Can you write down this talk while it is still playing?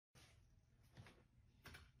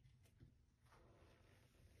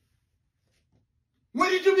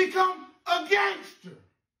When did you become a gangster?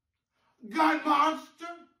 Gun monster?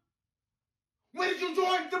 When did you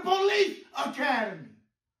join the police academy?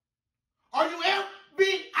 Are you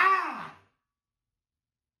FBI?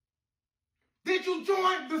 Did you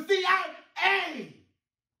join the CIA?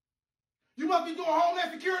 You must be doing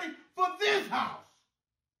homeland security for this house.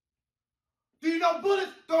 Do you know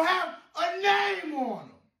bullets don't have a name on them?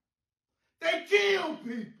 They kill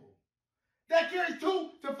people. That carries 2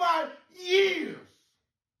 to 5 years.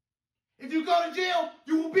 If you go to jail,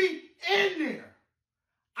 you will be in there.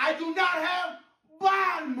 I do not have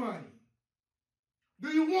bond money. Do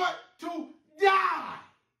you want to die?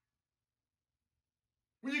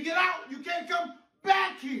 When you get out, you can't come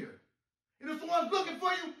back here. And if someone's looking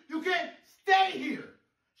for you, you can't stay here.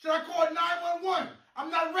 Should I call 911?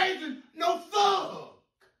 I'm not raising no thug.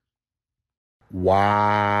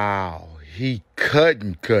 Wow, he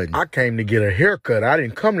cutting. I came to get a haircut. I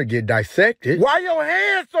didn't come to get dissected. Why your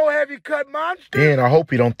hands so heavy, cut monster? And I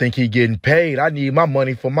hope he don't think he getting paid. I need my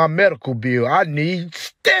money for my medical bill. I need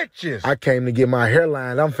stitches. I came to get my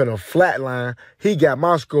hairline. I'm finna flatline. He got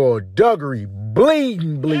my skull duggery,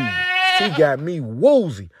 bleeding. He got me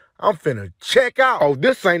woozy. I'm finna check out. Oh,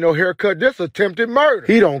 this ain't no haircut. This attempted murder.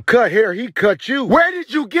 He don't cut hair. He cut you. Where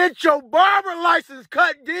did you get your barber license,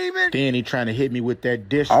 cut demon? Then he trying to hit me with that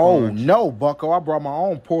dish sponge. Oh, no, bucko. I brought my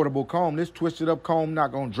own portable comb. This twisted up comb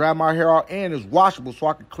not gonna dry my hair out, and it's washable so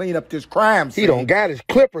I can clean up this crime scene. He don't got his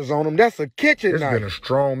clippers on him. That's a kitchen knife. It's been a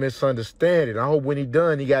strong misunderstanding. I hope when he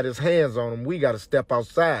done, he got his hands on him. We gotta step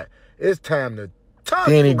outside. It's time to touch.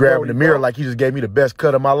 Then he grabbed the mirror like he just gave me the best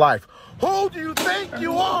cut of my life. Who do you think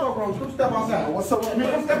you are? Bro, step outside. What's up,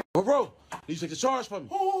 man? Bro, need you to take the charge for me.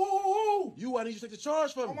 Who? You, I need you to take the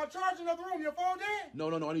charge for me. I'm on charge in the other room. Your phone dead?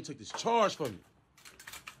 No, I need to take this charge for me.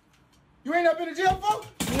 You ain't up in the jail for?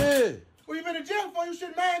 Yeah. Well, you been in jail for? You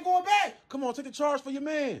shouldn't mind going back. Come on, take the charge for your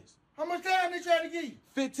mans. How much time they trying to give you?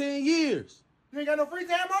 15 years. You ain't got no free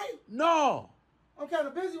time on you? No. I'm kind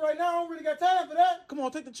of busy right now. I don't really got time for that. Come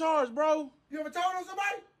on, take the charge, bro. You ever told on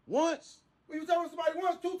somebody? Once. Well, you told on somebody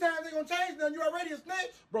once, 2 times they gonna change nothing. You already a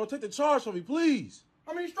snitch. Bro, take the charge for me, please.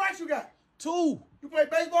 How many strikes you got? 2. You played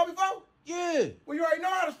baseball before? Yeah. Well, you already know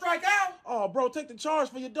how to strike out. Oh, bro, take the charge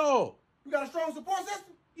for your dog. You got a strong support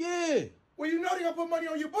system? Yeah. Well, you know they gonna put money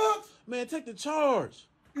on your books. Man, take the charge.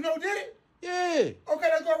 You know who did it? Yeah. Okay,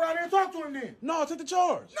 let's go around there and talk to him then. No, take the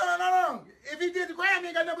charge. No. If he did the crime, he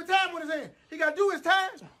ain't got nothing but time on his hand. He got to do his time.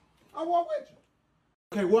 I walk with you.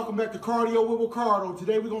 Okay, welcome back to Cardio with Ricardo.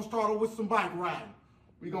 Today we're going to start off with some bike riding.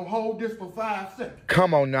 We're going to hold this for 5 seconds.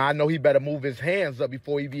 Come on now. I know he better move his hands up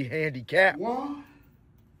before he be handicapped. 1.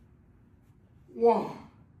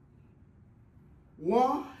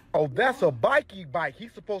 Oh, that's a bikey bike.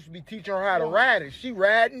 He's supposed to be teaching her how to ride it. She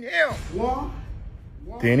riding him. 1.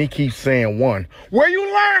 Then he keeps saying 1. Where you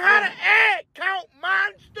learn how to add, count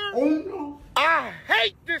monster? Uno. I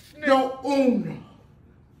hate this nigga. Yo, uno.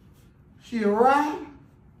 She a ride.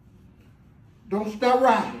 Don't stop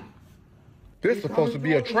riding. This is supposed to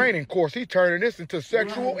be a training course. He turning this into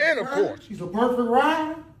sexual intercourse. She's a perfect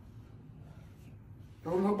rider.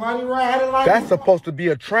 Don't nobody ride it like That's supposed to be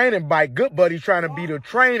a training bike. Good buddy trying to be the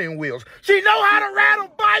training wheels. She know how to ride a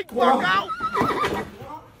bike, bucko.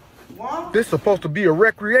 This is supposed to be a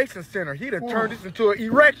recreation center. He done turned this into an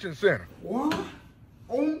erection center.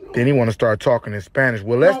 Then he want to start talking in Spanish.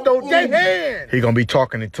 Well, let's throw their hand. He gonna be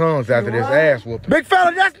talking in tongues after this ass whooping. Big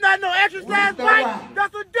fella, that's not no exercise bike.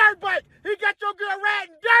 That's a dirt bike. He got your girl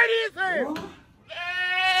riding dirty as hell.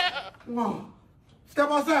 Come on.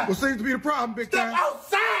 Step outside. What seems to be the problem, big time? Step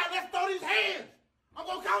outside. Let's throw these hands. I'm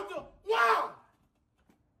gonna count to 1.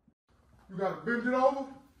 You gotta bend it over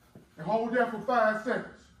and hold that for 5 seconds.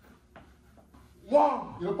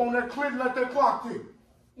 1. Get up on that clit and let that clock tick.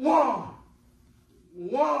 1.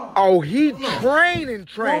 Oh, he training.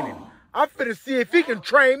 I'm finna see if he can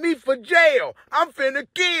train me for jail. I'm finna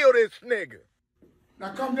kill this nigga.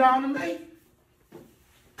 Now come down to me.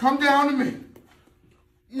 Come down to me.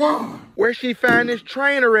 1. Where she find this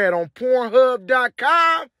trainer at? On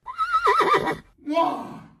Pornhub.com?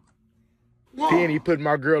 1. Then he put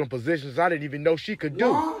my girl in positions I didn't even know she could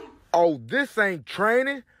do. 1. Oh, this ain't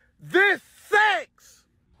training. This sex.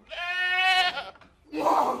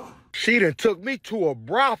 1. She done took me to a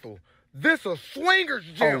brothel. This a swingers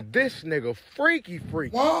gym. Oh, this nigga freaky.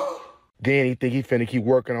 1. Then he think he finna keep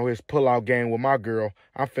working on his pull-out game with my girl.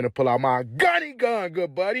 I'm finna pull out my gunny gun,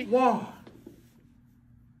 good buddy. 1.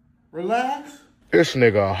 Relax. This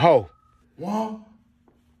nigga a hoe. 1.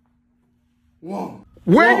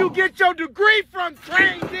 Where you get your degree from,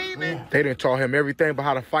 train demon? They done taught him everything but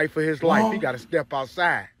how to fight for his life. He gotta step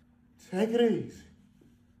outside. Take it easy.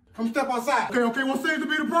 Come step outside. Okay, what seems to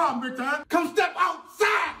be the problem, big time? Come step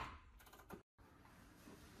outside!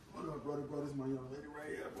 Hold up, brother, this is my young lady right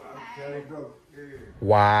here, boy. Okay, brother. Yeah.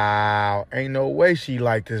 Wow, ain't no way she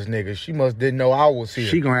liked this nigga. She must didn't know I was here.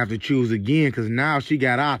 She gonna have to choose again, because now she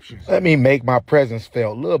got options. Let me make my presence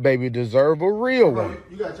felt. Little baby deserve a real one.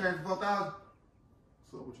 You got a change for 4,000? What's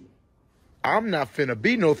up with you? I'm not finna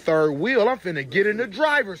be no third wheel. I'm finna get in the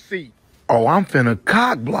driver's seat. Oh, I'm finna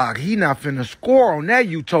cock block. He not finna score on that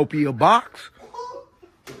Utopia box.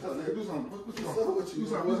 Do something. What's up with you?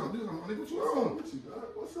 What's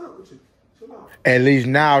up with you? At least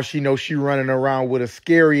now she knows she running around with a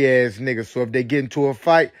scary ass nigga. So if they get into a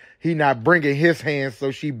fight, he not bringing his hands, so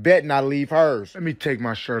she bet not leave hers. Let me take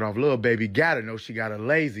my shirt off. Little baby gotta know she got a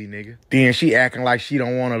lazy nigga. Then she acting like she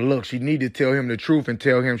don't want to look. She need to tell him the truth and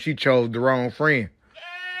tell him she chose the wrong friend.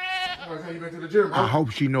 I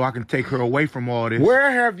hope she know I can take her away from all this.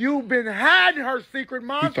 Where have you been hiding her secret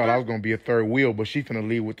monster? She thought I was gonna be a third wheel, but she finna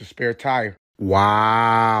leave with the spare tire.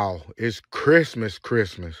 Wow, it's Christmas.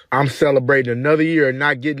 I'm celebrating another year and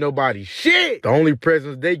not getting nobody shit. The only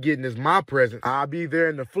presents they getting is my presents. I'll be there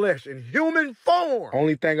in the flesh, in human form.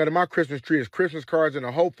 Only thing under my Christmas tree is Christmas cards and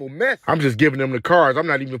a hopeful message. I'm just giving them the cards. I'm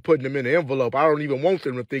not even putting them in the envelope. I don't even want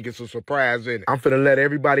them to think it's a surprise in it. I'm finna let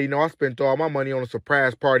everybody know I spent all my money on a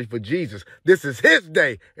surprise party for Jesus. This is his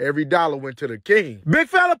day. Every dollar went to the king. Big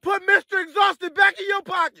fella, put Mr. Exhausted back in your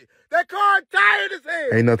pocket. That card tired as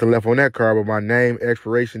hell. Ain't nothing left on that card but my name,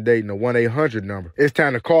 expiration date, and the 1-800 number. It's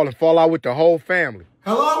time to call and fall out with the whole family.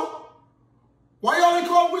 Hello? Why y'all ain't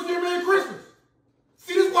call wish me a Merry Christmas?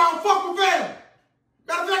 See, this is why I'm fucking with family.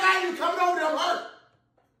 Matter of fact, I ain't even coming over there, I'm hurt.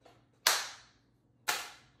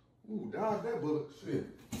 Ooh, dodge that bullet. Shit.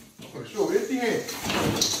 I'm gonna show empty hand.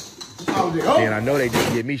 And I know they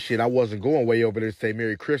didn't get me shit. I wasn't going way over there to say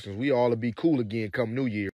Merry Christmas. We all will be cool again come New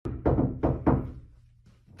Year.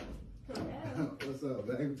 What's up,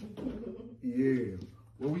 baby? Yeah.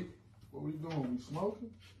 What we doing? We smoking?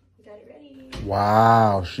 We got it ready.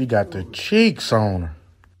 Wow, she got the cheeks on her.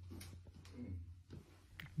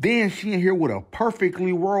 Then she in here with a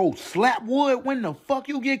perfectly rolled slapwood. When the fuck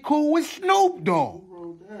you get cool with Snoop Dogg?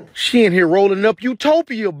 She in here rolling up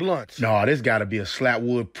Utopia blunts. Nah, this gotta be a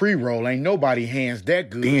slapwood pre-roll. Ain't nobody hands that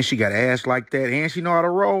good. Then she got ass like that and she know how to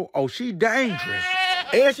roll. Oh, she dangerous.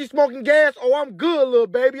 And she smoking gas. Oh, I'm good, little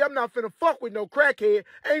baby. I'm not finna fuck with no crackhead.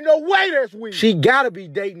 Ain't no way that's weed. She gotta be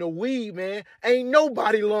dating a weed, man. Ain't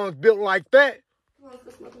nobody lungs built like that.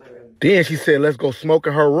 Let's smoke in my room. Then she said, let's go smoke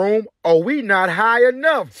in her room. Oh, we not high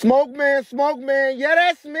enough. Smoke man, yeah,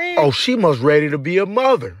 that's me. Oh, she must ready to be a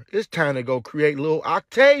mother. It's time to go create little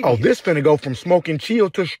Octavia. Oh, this finna go from smoking chill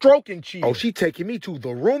to stroking chill. Oh, she taking me to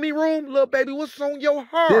the roomy room? Little baby, what's on your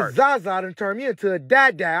heart? This Zaza done turned me into a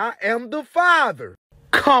dada. I am the father.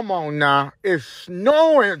 Come on now, it's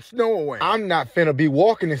snowing. I'm not finna be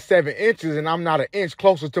walking in 7 inches and I'm not an inch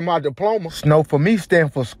closer to my diploma. Snow for me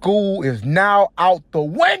stand for school is now out the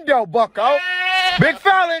window, bucko. Big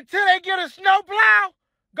fella, until they get a snowplow,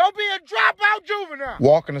 go be a dropout juvenile.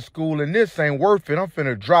 Walking to school and this ain't worth it. I'm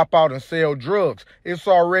finna drop out and sell drugs. It's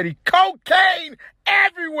already cocaine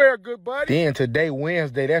everywhere, good buddy. Then today,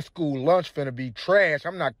 Wednesday, that school lunch finna be trash.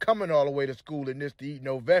 I'm not coming all the way to school in this to eat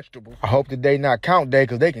no vegetables. I hope today not count day,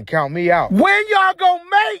 because they can count me out. When y'all gonna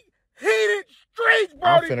make heated streets, bro?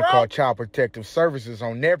 I'm finna call Child Protective Services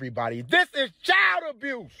on everybody. This is child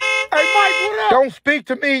abuse. Hey, Mike, what up? Don't speak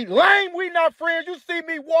to me. Lame, we not friends. You see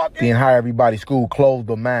me walking. Then how everybody school closed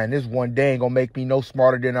but mine. This one day ain't gonna make me no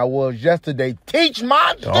smarter than I was yesterday. Teach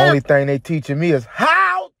monster. The only thing they teaching me is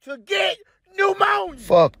how to get pneumonia.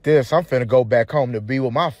 Fuck this. I'm finna go back home to be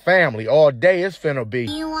with my family. All day it's finna be.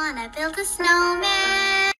 You wanna build a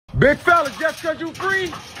snowman? Big fella, just cause you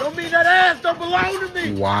free, don't mean that ass don't belong to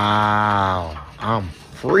me. Wow. I'm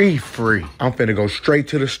free. I'm finna go straight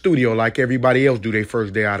to the studio like everybody else do their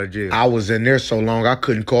first day out of jail. I was in there so long I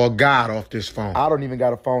couldn't call God off this phone. I don't even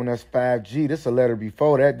got a phone that's 5G. This a letter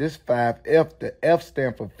before that. This 5F. The F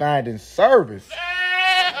stand for finding service.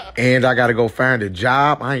 And I gotta go find a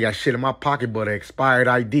job. I ain't got shit in my pocket but an expired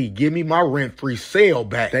ID. Give me my rent-free sale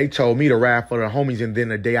back. They told me to ride for the homies, and then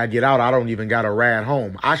the day I get out, I don't even got to ride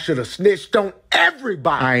home. I should have snitched on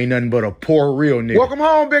everybody. I ain't nothing but a poor real nigga. Welcome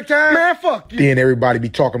home, big time. Man, fuck you. Then everybody be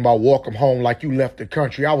talking about welcome home like you left the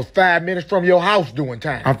country. I was 5 minutes from your house doing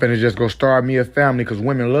time. I'm finna just go start me a family because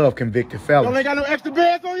women love convicted fellas. Y'all ain't got no extra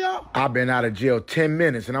beds on y'all? I've been out of jail 10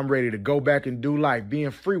 minutes and I'm ready to go back and do life.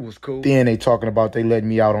 Being free was cool. Then they talking about they letting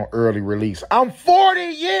me out on early release. I'm 40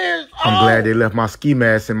 years old. I'm glad they left my ski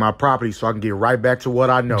mask in my property so I can get right back to what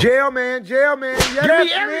I know. Jail man. Yes, Give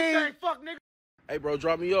me everything, fuck nigga. Hey, bro,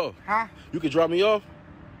 drop me off. Huh? You can drop me off?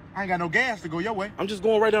 I ain't got no gas to go your way. I'm just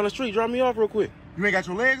going right down the street. Drop me off real quick. You ain't got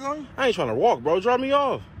your legs on you? I ain't trying to walk, bro. Drop me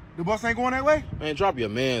off. The bus ain't going that way? Man, drop your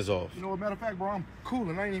mans off. You know what, matter of fact, bro, I'm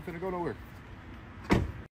coolin'. I ain't even finna go nowhere.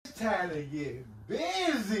 It's time to get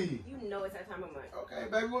busy. You know it's that time of month. Okay,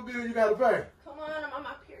 baby, what bill you gotta pay? Come on, I'm on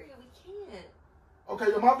my period. We can't. Okay,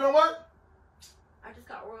 your mom doing what? I just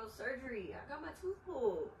got oral surgery. I got my tooth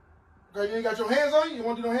pulled. Okay, you ain't got your hands on you? You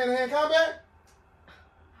want to do no hand-to-hand combat?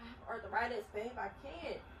 I have arthritis, babe. I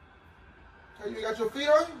can't. Okay, you ain't got your feet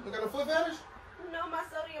on you? You got no foot fetish? You know my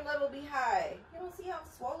sodium level be high. You don't see how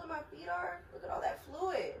swollen my feet are? Look at all that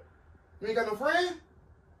fluid. You ain't got no friend?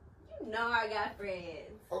 You know I got friends.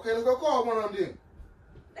 Okay, let's go call one of them then.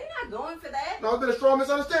 They not going for that. No, it's been a strong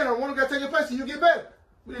misunderstanding. One of them got to take your place and you get better.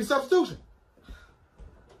 We need substitution.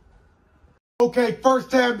 Okay,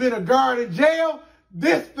 first time been a guard in jail.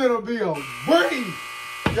 This finna be a breeze.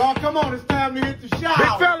 Y'all, come on, it's time to hit the shower.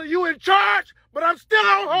 Big fella, you in charge, but I'm still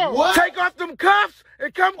on hold. What? Take off them cuffs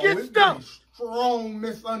and come get It's stuff. been a strong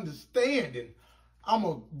misunderstanding. I'm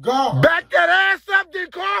a guard. Back that ass up,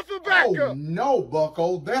 then call for backup. Oh, no,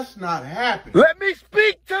 bucko. That's not happening. Let me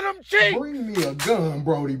speak to them cheeks. Bring me a gun,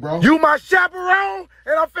 Brody, bro. You my chaperone,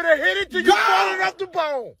 and I'm finna hit it till you Go! fall it off the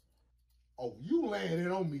bone. Oh, you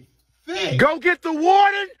landed on me thick. Go get the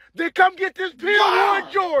warden, then come get this pill Go!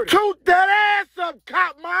 on Jordan. Toot that ass up,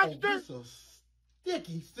 cop Oh, monster. this a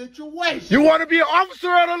sticky situation. You want to be an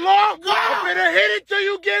officer of the law? Go! I'm finna hit it till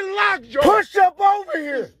you get locked, Jordan. Push up over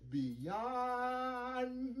here.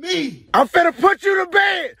 Beyond me. I'm finna put you to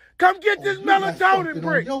bed. Come get Oh, this you got melatonin something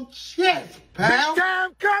break. on your chest, pal. This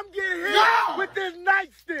time, come get hit No! with this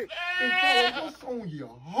nightstick. Hey, fellas, what's on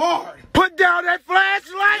your heart? Put down that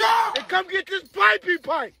flashlight No! and come get this pipey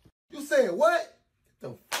pipe. You said what?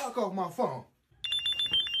 Get the fuck off my phone.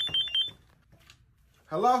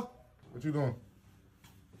 Hello? What you doing?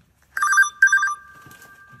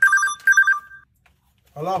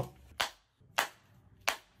 Hello?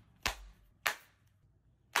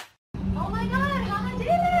 Oh my God,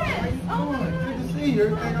 HAHADAVIS! Oh my God. Good to see you.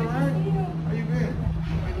 Everything all right? How you been?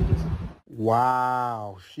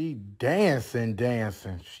 Wow, she dancing.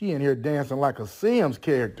 She in here dancing like a Sims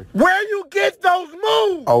character. Where you get those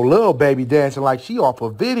moves? Oh, little baby dancing like she off a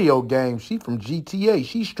video game. She from GTA.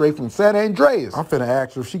 She straight from San Andreas. I'm finna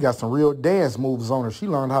ask her if she got some real dance moves on her. She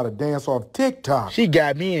learned how to dance off TikTok. She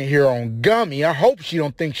got me in here on gummy. I hope she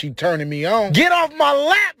don't think she turning me on. Get off my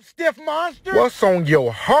lap, stiff monster. What's on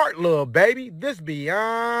your heart, little baby? This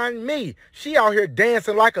beyond me. She out here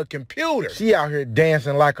dancing like a computer. She out here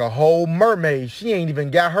dancing like a whole mermaid. She ain't even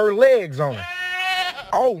got her legs on her.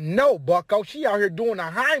 Oh no, bucko. She out here doing a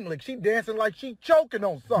Heimlich. She dancing like she choking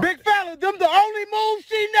on something. Big fella, them the only moves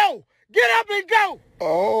she know. Get up and go.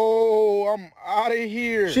 Oh, I'm out of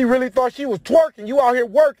here. She really thought she was twerking. You out here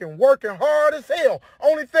working hard as hell.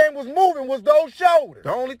 Only thing was moving was those shoulders.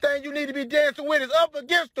 The only thing you need to be dancing with is up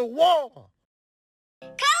against the wall.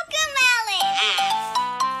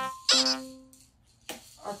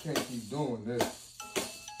 I can't keep doing this.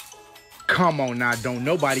 Come on now, don't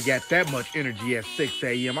nobody got that much energy at 6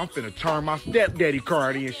 a.m. I'm finna turn my stepdaddy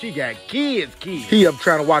card in. She got kids. He up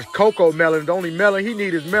trying to watch Coco Melon. The only melon he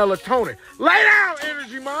need is melatonin. Lay down,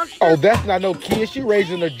 energy monster. Oh, that's not no kid. She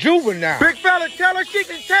raising a juvenile. Big fella, tell her she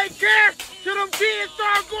can take care till them kids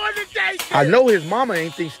start going to daycare. I know his mama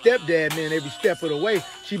ain't think stepdad man every step of the way.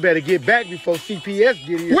 She better get back before CPS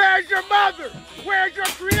get here. Where's your mother? Where's your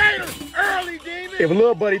creator? Early demon. If a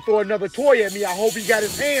little buddy throw another toy at me, I hope he got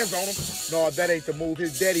his hands on him. No, that ain't the move.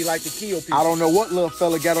 His daddy like to kill people. I don't know what little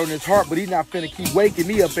fella got on his heart, but he not finna keep waking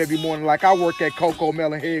me up every morning like I work at Coco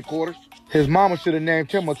Melon headquarters. His mama should have named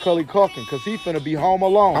him Macaulay Culkin, cause he finna be home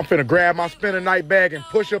alone. I'm finna grab my spinner night bag and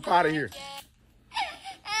push up out of here.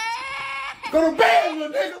 Go to bed, little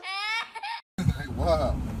nigga. Hey,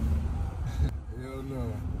 wow. Hell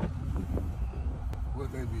no.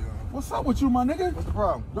 What they be on? What's up with you, my nigga? What's the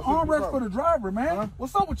problem? The armrest for the driver, man. Huh?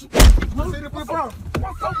 What's up with you? What's the problem?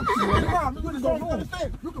 What's up with you? What's the problem? You can go home.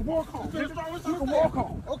 You can walk home. You can walk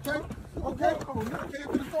home. Okay. Okay. Okay.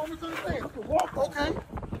 If it's all misunderstand. You can walk home. Okay.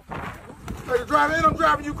 Hey, you driving in, I'm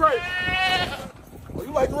driving you crazy. Oh,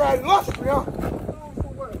 you like to ride illusory, huh?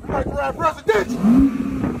 You like to ride presidential.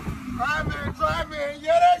 Drive, man.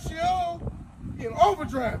 Yeah, that's you. You in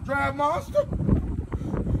overdrive, drive monster.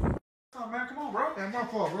 Come on, man. Come on, bro. That's my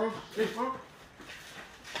fault, bro. Hey, bro.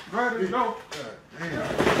 Drive this go. Damn.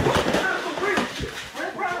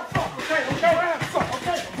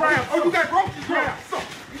 Oh, you got groceries, grab some.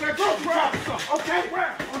 You got groceries, grab some. Okay,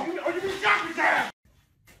 grab. Oh, you be shopping time.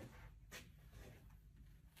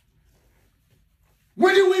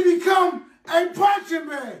 When did we become a punching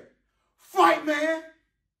bag? Fight, man.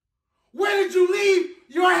 Where did you leave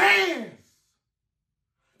your hands?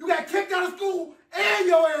 You got kicked out of school and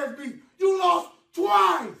your ass beat. You lost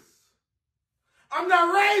twice. I'm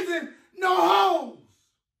not raising no hoes.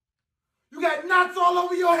 You got knots all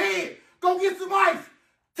over your head. Go get some ice,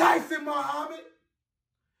 Tyson Muhammad.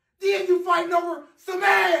 Then you fighting over some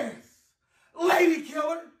ass, lady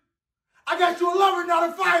killer. I got you a lover, not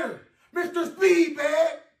a fighter, Mr.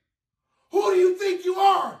 Speedbag. Who do you think you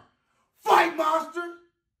are, fight monster?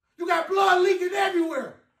 You got blood leaking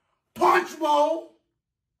everywhere, punch bowl.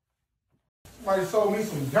 Somebody sold me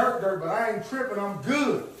some dirt, but I ain't tripping. I'm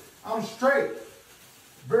good. I'm straight.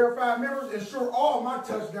 Verified members ensure all my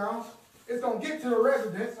touchdowns. It's going to get to the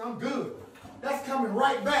residents. I'm good. That's coming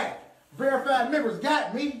right back. Verified members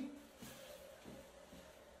got me.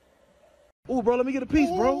 Ooh, bro, let me get a piece,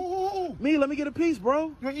 bro. Ooh. Me, let me get a piece,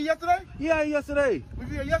 bro. You ain't eat yesterday? Yeah, I ate yesterday.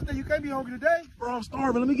 If you ate yesterday, you can't be hungry today. Bro, I'm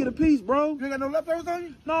starving. Let me get a piece, bro. You ain't got no leftovers on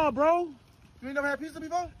you? Nah, bro. You ain't never had pizza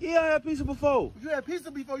before? Yeah, I had pizza before. If you had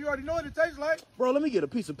pizza before, you already know what it tastes like. Bro, let me get a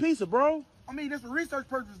piece of pizza, bro. I mean, this for research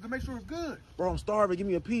purposes to make sure it's good. Bro, I'm starving. Give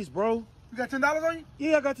me a piece, bro. You got $10 on you?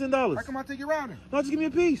 Yeah, I got $10. How come I take you around there? No, just give me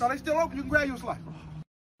a piece. So they still open, you can grab you a slice.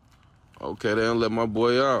 Okay, they don't let my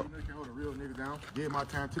boy out. You can hold a real nigga down. Did my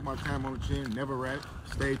time, took my time on the chin, never rat.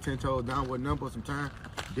 Stayed 10 toes down, wasn't nothing but some time.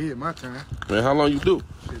 Did my time. Man, how long you do?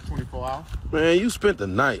 Shit, 24 hours. Man, you spent the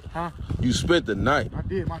night. Huh? You spent the night. I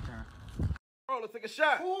did my time. Bro, let's take a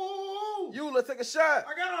shot. Ooh. You, let's take a shot.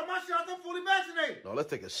 I got all my shots. I'm fully vaccinated. No, let's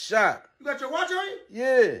take a shot. You got your watch on you?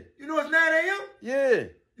 Yeah. You know it's 9 a.m.? Yeah.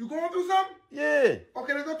 You going through something? Yeah.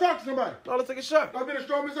 Okay, let's go talk to somebody. No, let's take a shot. I've been a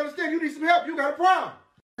strong misunderstanding. You need some help. You got a problem.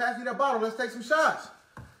 Pass me that bottle. Let's take some shots.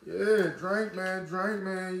 Yeah, drink, man. Drink,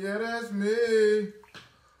 man. Yeah, that's me.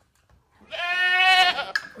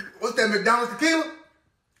 What's that, McDonald's tequila?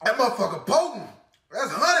 That motherfucker potent.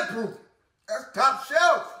 That's 100 proof. That's top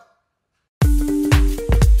shelf.